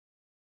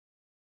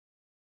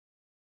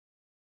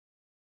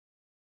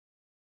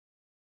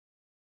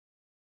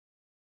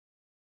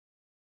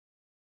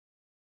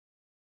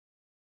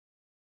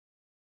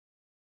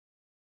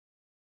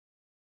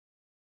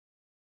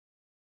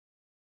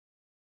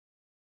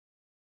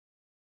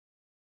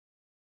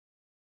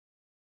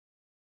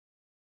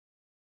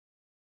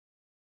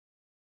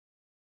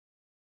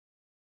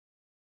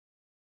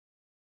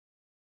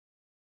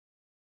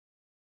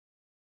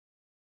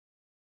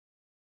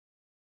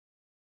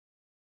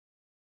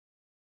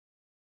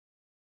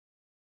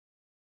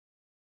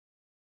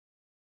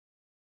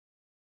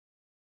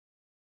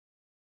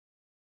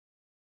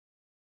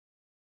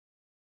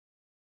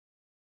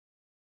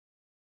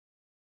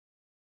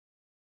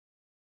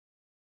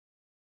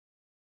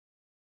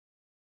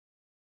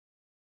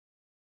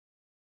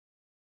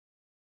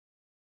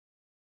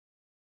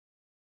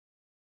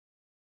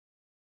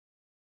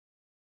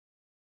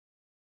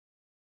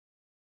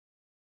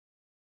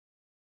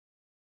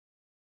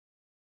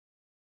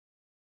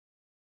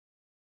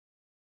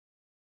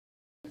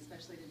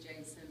especially to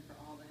Jason for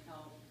all the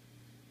help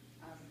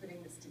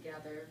putting this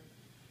together.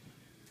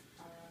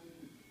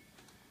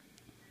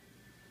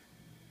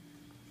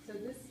 So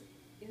this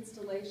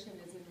installation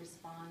is in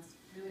response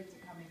really to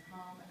coming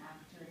home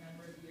after a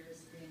number of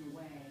years being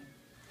away.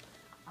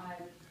 I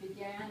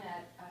began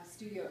at a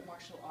studio at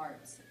Martial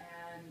Arts,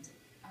 and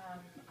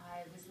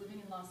I was living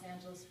in Los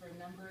Angeles for a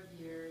number of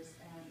years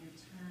and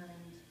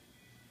returned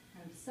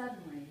kind of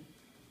suddenly,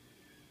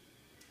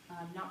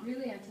 not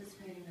really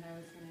anticipating that I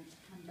was going to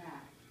come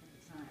back at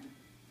the time.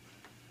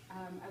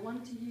 I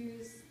wanted to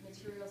use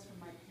materials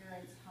from my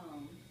parents'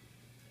 home,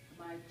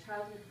 my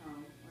childhood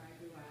home where I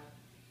grew up.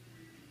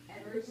 And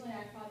originally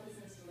I thought this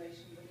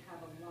installation would have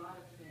a lot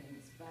of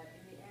things, but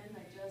in the end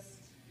I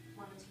just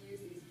wanted to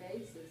use these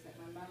vases that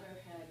my mother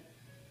had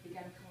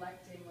begun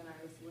collecting when I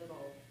was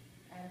little.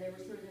 And they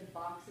were sort of in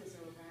boxes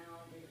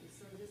around. It was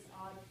sort of this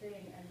odd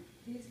thing. And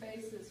these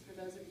vases, for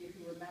those of you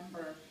who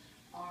remember,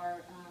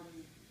 are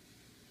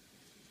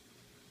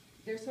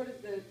they're sort of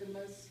the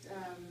most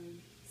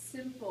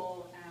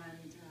simple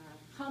and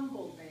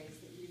humble vase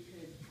that you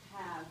could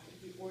have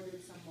if you ordered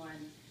someone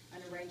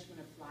an arrangement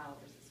of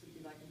flowers. This would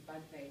be like a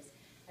bud vase.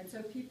 And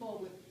so people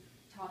would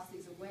toss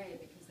these away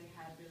because they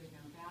had really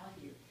no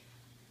value.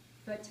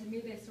 But to me,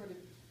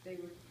 they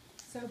were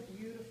so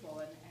beautiful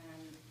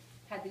and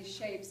had these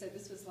shapes that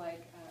this was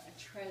like a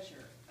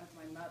treasure of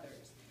my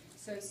mother's.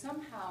 So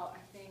somehow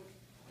I think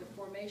the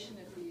formation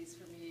of these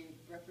for me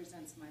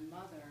represents my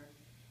mother.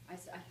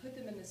 I put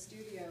them in the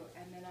studio,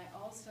 and then I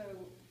also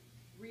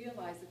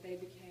realized that they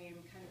became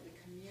kind of the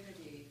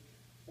community,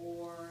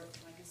 or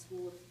like a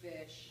school of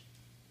fish,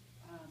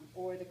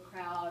 or the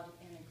crowd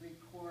in a Greek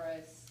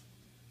chorus,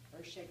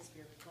 or a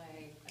Shakespeare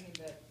play,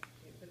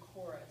 the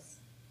chorus.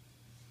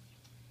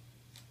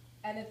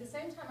 And at the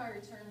same time I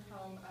returned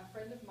home, a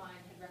friend of mine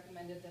had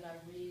recommended that I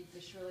read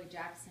the Shirley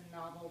Jackson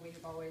novel, We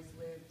Have Always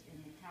Lived in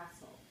the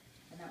Castle.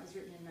 And that was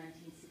written in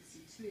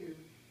 1962,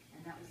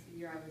 and that was the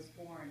year I was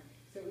born.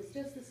 So it was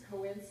just this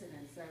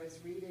coincidence that I was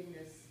reading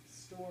this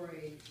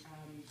story,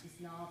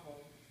 this novel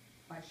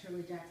by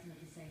Shirley Jackson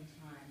at the same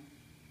time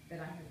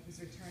that I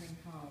was returning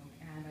home.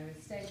 And I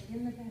was staying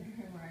in the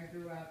bedroom where I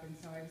grew up, and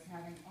so I was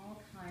having all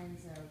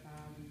kinds of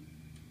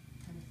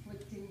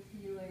conflicting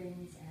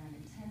feelings and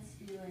intense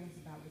feelings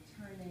about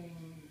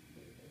returning,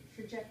 the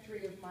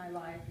trajectory of my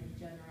life in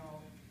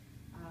general.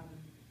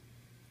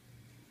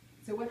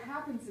 So what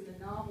happens in the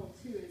novel,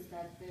 too, is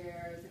that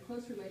there's a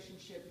close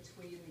relationship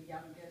between the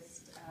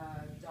youngest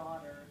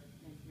daughter,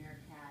 named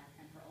Meerkat,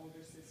 and her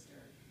older sister.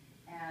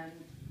 And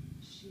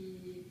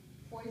she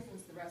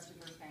poisons the rest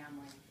of her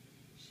family.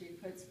 She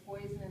puts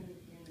poison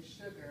in the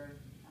sugar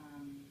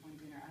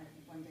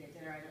one day at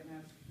dinner. I don't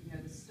know if you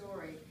know the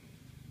story.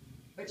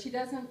 But she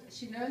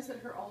knows that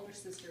her older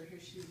sister, who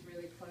she's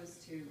really close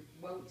to,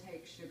 won't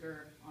take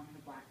sugar on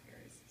her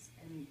blackberries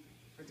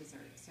for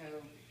dessert.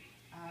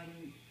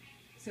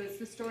 So it's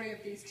the story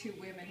of these two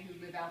women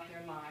who live out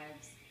their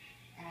lives,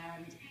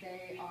 and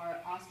they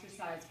are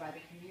ostracized by the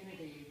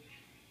community.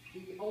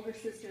 The older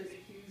sister is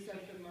accused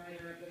of the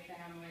murder of the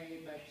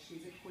family, but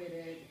she's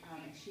acquitted,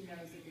 and she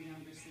knows that the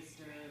younger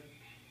sister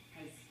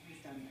has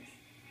done this.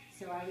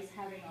 So I was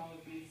having all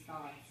of these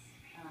thoughts,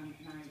 and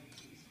I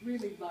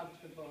really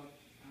loved the book.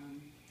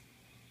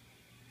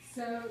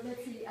 So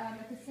let's see,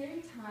 at the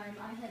same time,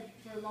 I had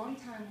for a long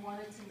time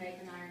wanted to make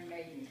an Iron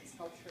Maiden, a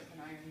sculpture of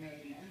an Iron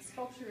Maiden. And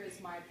sculpture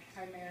is my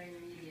primary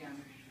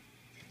medium,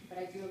 but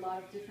I do a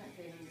lot of different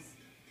things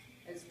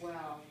as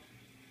well.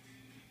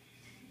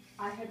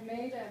 I had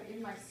made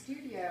in my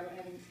studio,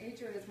 and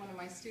Adria is one of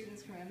my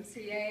students from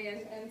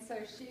MCA, and so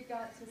she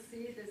got to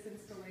see this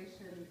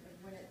installation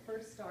when it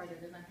first started,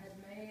 and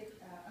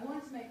I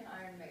wanted to make an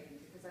Iron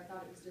Maiden because I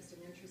thought it was just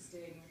an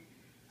interesting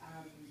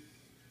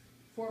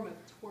form of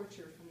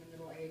torture from the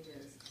Middle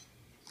Ages.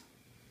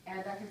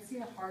 And I had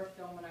seen a horror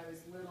film when I was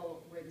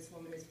little where this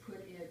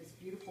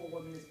beautiful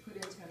woman is put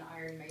into an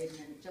Iron Maiden,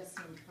 and it just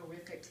seemed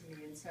horrific to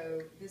me. And so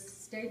this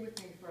stayed with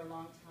me for a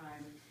long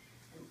time.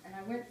 And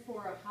I went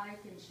for a hike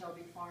in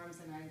Shelby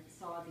Farms, and I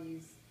saw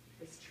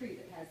this tree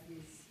that has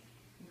these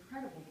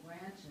incredible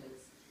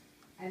branches.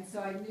 And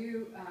so I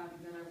knew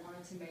that I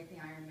wanted to make the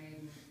Iron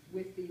Maiden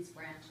with these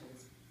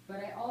branches.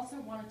 But I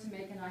also wanted to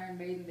make an Iron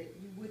Maiden that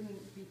you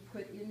wouldn't be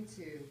put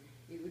into.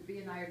 It would be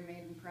an Iron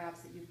Maiden,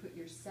 perhaps, that you put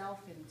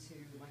yourself into,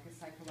 like a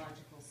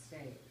psychological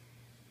state.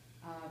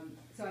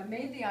 So I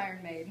made the Iron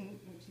Maiden,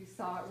 which you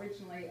saw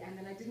originally, and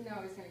then I didn't know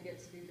I was going to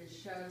get to do this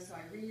show, so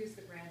I reused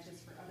the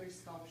branches for other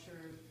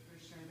sculpture for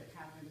sure that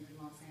happened in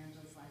Los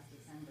Angeles last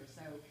December.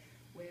 So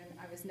when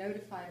I was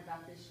notified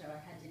about this show,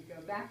 I had to go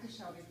back to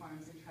Shelby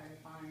Farms and try to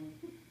find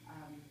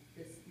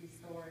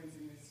these thorns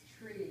in this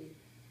tree,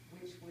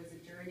 which was a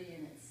journey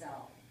in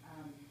itself.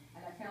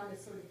 And I found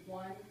this sort of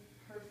one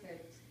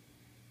perfect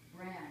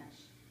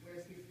branch,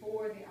 whereas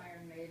before the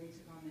Iron Maiden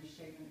took on this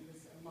shape, and it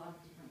was a lot of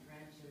different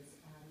branches.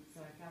 So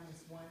I found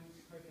this one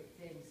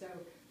perfect thing. So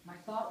my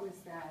thought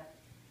was that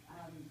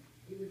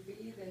it would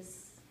be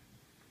this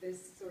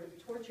sort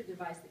of torture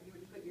device that you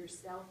would put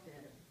yourself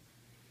in,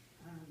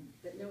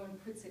 that no one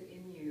puts it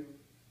in you,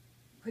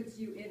 puts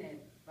you in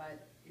it,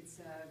 but it's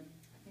a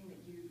thing that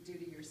you do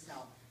to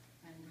yourself,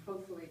 and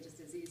hopefully just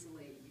as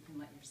easily you can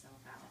let yourself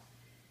out.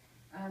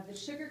 The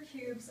sugar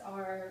cubes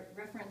are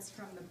referenced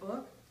from the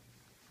book,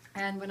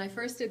 and when I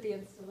first did the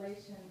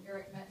installation,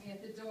 Eric met me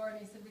at the door and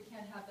he said, we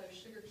can't have those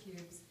sugar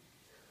cubes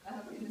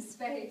in the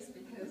space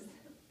because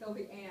there'll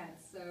be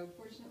ants. So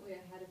fortunately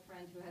I had a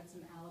friend who had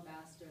some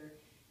alabaster,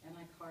 and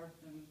I carved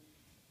them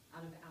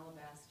out of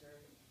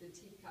alabaster. The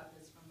teacup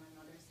is from my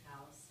mother's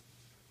house.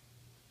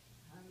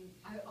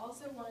 I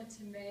also wanted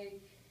to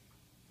make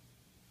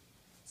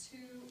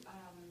two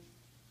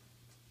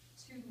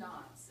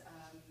knots,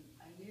 a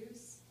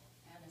noose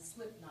and a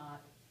slip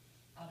knot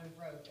out of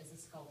rope as a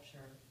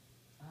sculpture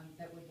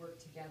that would work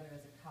together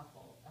as a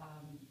couple.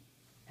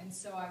 And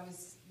so I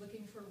was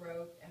looking for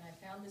rope, and I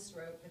found this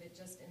rope, but it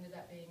just ended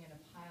up being in a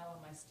pile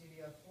on my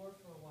studio floor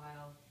for a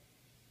while.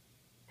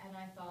 And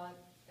I thought,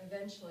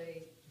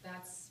 eventually,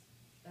 that's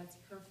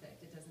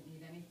perfect. It doesn't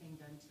need anything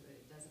done to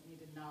it. It doesn't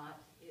need a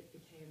knot. It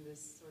became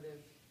this sort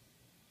of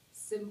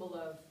symbol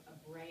of a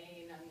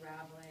brain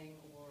unraveling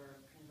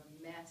or kind of a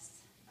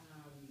mess,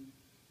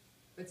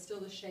 but still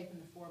the shape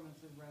and the form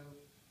of the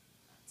rope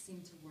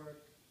seemed to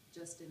work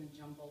just in a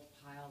jumbled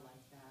pile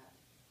like that.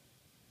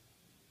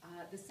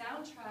 The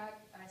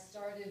soundtrack I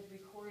started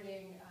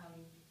recording,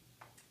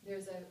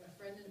 there's a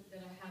friend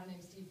that I have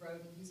named Steve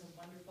Roden, who's a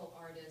wonderful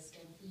artist,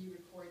 and he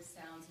records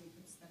sounds and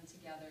puts them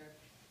together.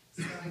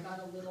 So I got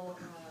a little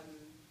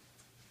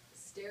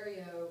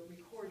stereo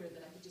recorder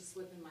that I could just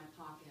slip in my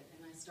pocket,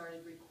 and I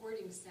started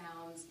recording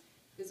sounds,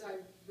 because I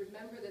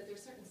remember that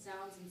there's certain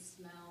sounds and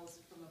smells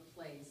from a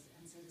place,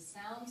 and so the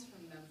sounds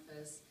from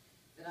Memphis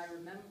that I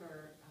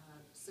remember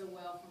so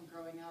well from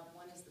growing up,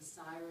 one is the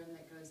siren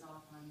that goes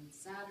off on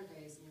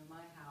Saturdays near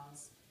my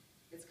house.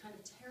 It's kind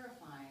of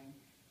terrifying,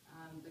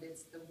 but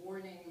it's the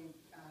warning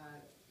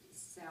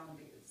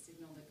sound, the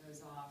signal that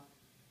goes off.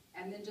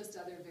 And then just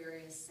other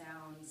various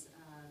sounds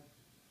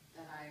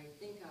that I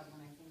think of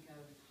when I think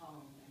of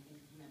home. I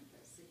think of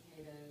Memphis,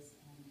 cicadas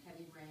and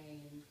heavy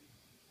rain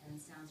and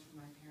sounds from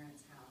my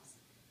parents'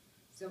 house.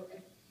 So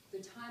at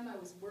the time I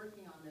was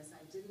working on this,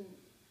 I didn't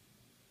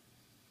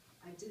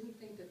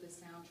think that the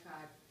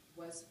soundtrack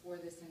was for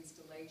this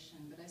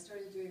installation, but I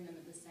started doing them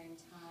at the same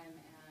time,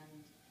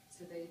 and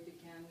so they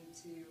began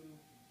to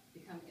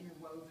become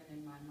interwoven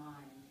in my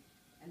mind,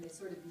 and they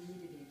sort of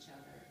needed each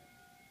other.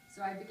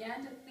 So I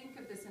began to think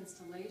of this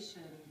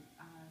installation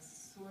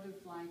sort of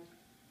like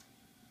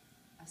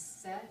a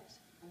set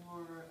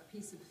or a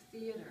piece of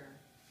theater,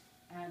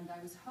 and I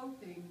was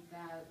hoping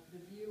that the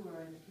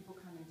viewer and the people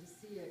coming to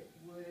see it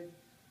would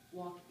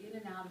walk in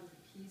and out of the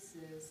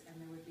pieces, and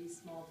there would be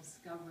small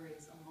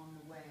discoveries along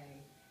the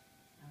way.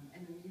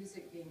 And the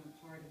music being a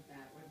part of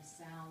that, or the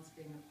sounds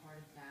being a part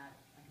of that,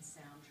 like a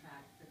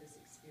soundtrack for this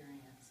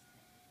experience.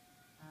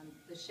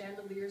 The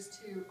chandeliers,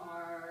 too,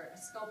 are a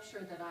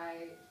sculpture that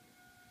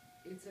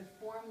it's a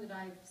form that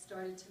I've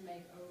started to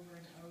make over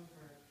and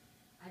over.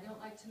 I don't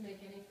like to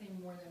make anything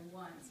more than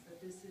once, but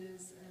this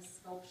is a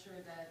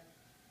sculpture that,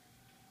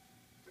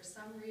 for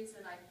some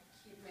reason, I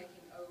keep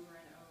making over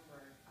and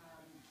over.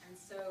 And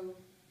so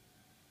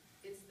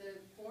it's the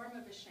form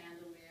of a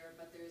chandelier,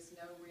 but there's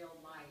no real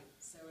light.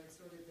 So it's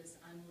sort of this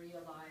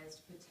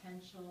unrealized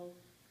potential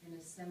in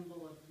a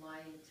symbol of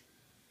light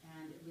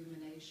and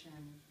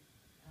illumination,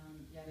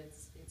 yet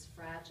it's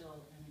fragile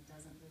and it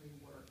doesn't really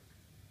work.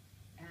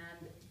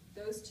 And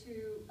those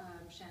two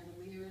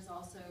chandeliers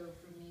also,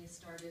 for me,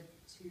 started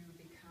to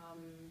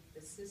become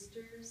the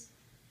sisters.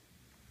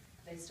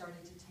 They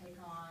started to take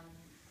on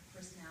the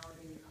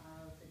personality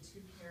of the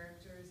two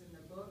characters in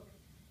the book,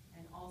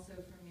 and also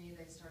for me,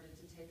 they started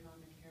to take on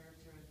the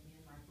character of me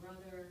and my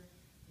brother,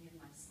 me and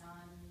my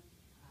son,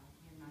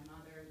 me and my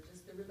mother,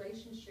 just the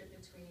relationship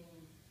between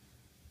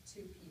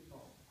two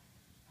people.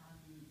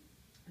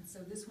 And so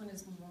this one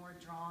is more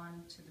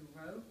drawn to the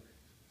rope,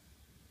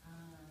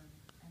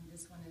 and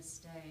this one is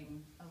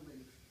staying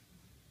aloof.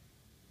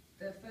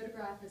 The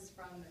photograph is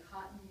from the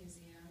Cotton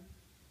Museum.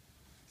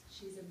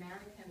 She's a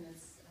mannequin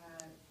that's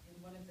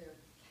in one of their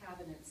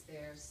cabinets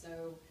there.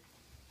 So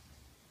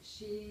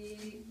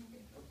she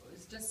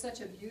was just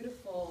such a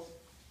beautiful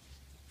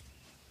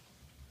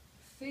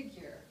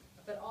figure,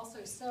 but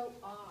also so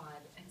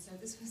odd. And so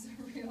this was a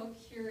real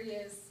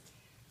curious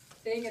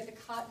thing at the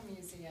Cotton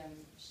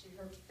Museum.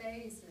 Her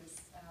face is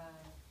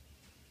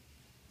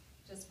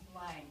just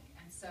blank.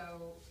 And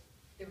so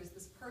there was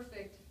this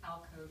perfect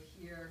alcove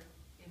here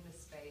in the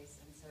space,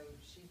 and so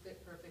she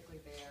fit perfectly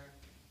there.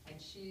 And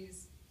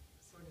she's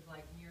sort of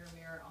like mirror,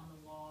 mirror on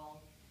the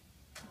wall.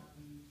 The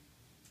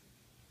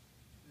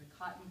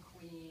Cotton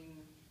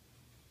Queen,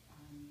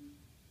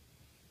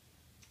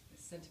 the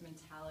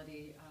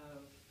sentimentality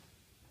of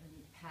a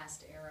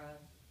past era.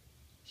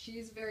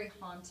 She's a very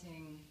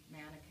haunting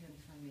mannequin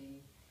for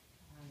me,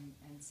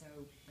 and so,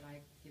 but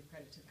I give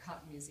credit to the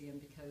Cotton Museum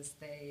because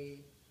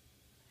they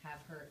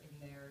have her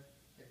in their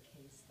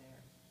case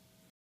there.